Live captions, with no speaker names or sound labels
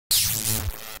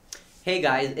Hey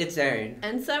guys, it's Aaron.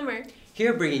 And Summer.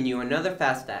 Here bringing you another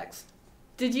Fast Facts.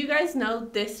 Did you guys know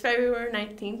this February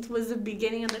 19th was the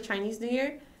beginning of the Chinese New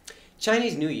Year?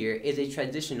 Chinese New Year is a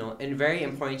traditional and very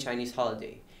important Chinese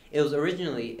holiday. It was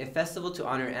originally a festival to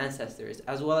honor ancestors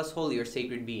as well as holy or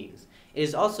sacred beings. It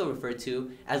is also referred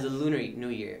to as the Lunar New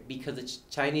Year because the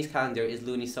Chinese calendar is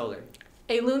lunisolar.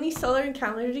 A lunisolar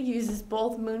calendar uses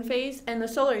both moon phase and the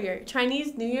solar year.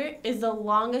 Chinese New Year is the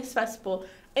longest festival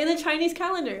in the Chinese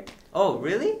calendar. Oh,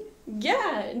 really?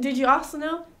 Yeah. Did you also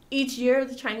know each year of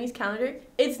the Chinese calendar,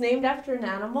 it's named after an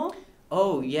animal?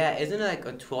 Oh, yeah. Isn't it like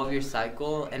a 12-year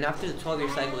cycle? And after the 12-year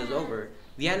cycle is over,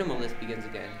 the animal list begins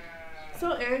again.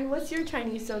 So, Aaron, what's your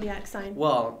Chinese zodiac sign?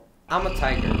 Well, I'm a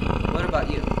tiger. What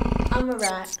about you? I'm a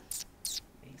rat.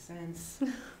 Makes sense.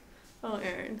 Oh,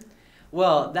 Aaron.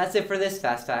 Well, that's it for this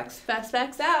Fast Facts. Fast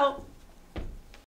facts out.